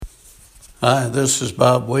Hi, this is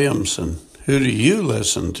Bob Williamson. Who do you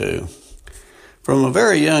listen to? From a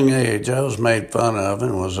very young age, I was made fun of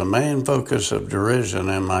and was a main focus of derision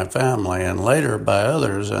in my family and later by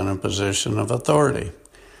others in a position of authority.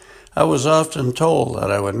 I was often told that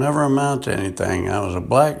I would never amount to anything. I was a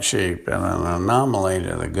black sheep and an anomaly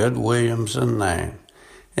to the good Williamson name.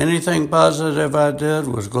 Anything positive I did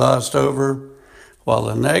was glossed over, while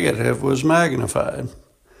the negative was magnified.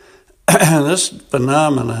 This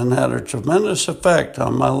phenomenon had a tremendous effect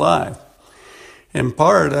on my life. In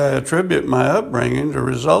part, I attribute my upbringing to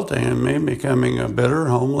resulting in me becoming a bitter,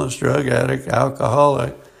 homeless, drug addict,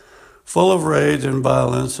 alcoholic, full of rage and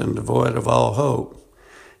violence and devoid of all hope.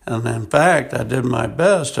 And in fact, I did my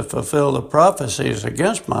best to fulfill the prophecies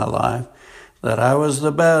against my life that I was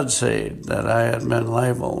the bad seed, that I had been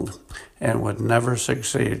labeled, and would never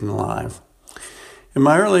succeed in life. In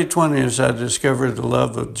my early 20s, I discovered the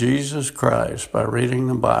love of Jesus Christ by reading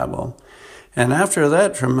the Bible. And after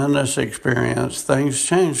that tremendous experience, things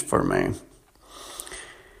changed for me.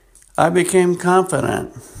 I became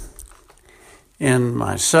confident in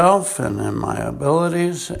myself and in my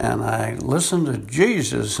abilities, and I listened to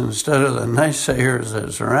Jesus instead of the naysayers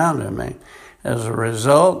that surrounded me. As a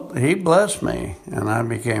result, he blessed me, and I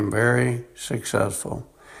became very successful.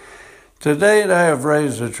 To date, I have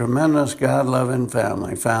raised a tremendous God-loving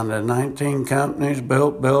family, founded 19 companies,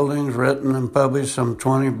 built buildings, written and published some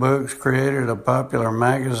 20 books, created a popular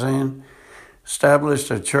magazine,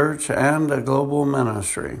 established a church and a global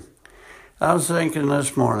ministry. I was thinking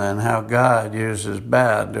this morning how God uses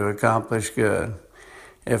bad to accomplish good.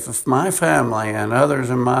 If my family and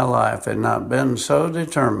others in my life had not been so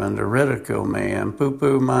determined to ridicule me and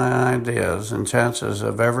poo-poo my ideas and chances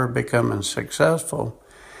of ever becoming successful,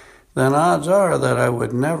 then odds are that I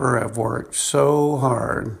would never have worked so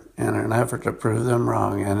hard in an effort to prove them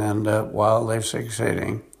wrong and end up wildly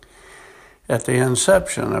succeeding. At the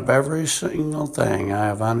inception of every single thing I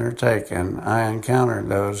have undertaken, I encountered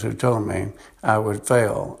those who told me I would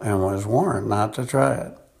fail and was warned not to try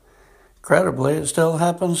it. Credibly, it still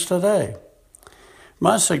happens today.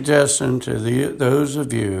 My suggestion to those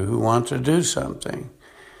of you who want to do something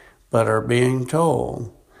but are being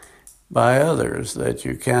told by others that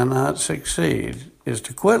you cannot succeed is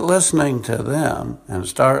to quit listening to them and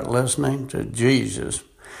start listening to Jesus.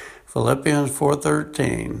 Philippians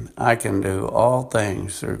 4:13, I can do all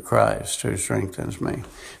things through Christ who strengthens me.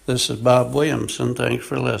 This is Bob Williamson. Thanks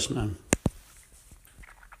for listening.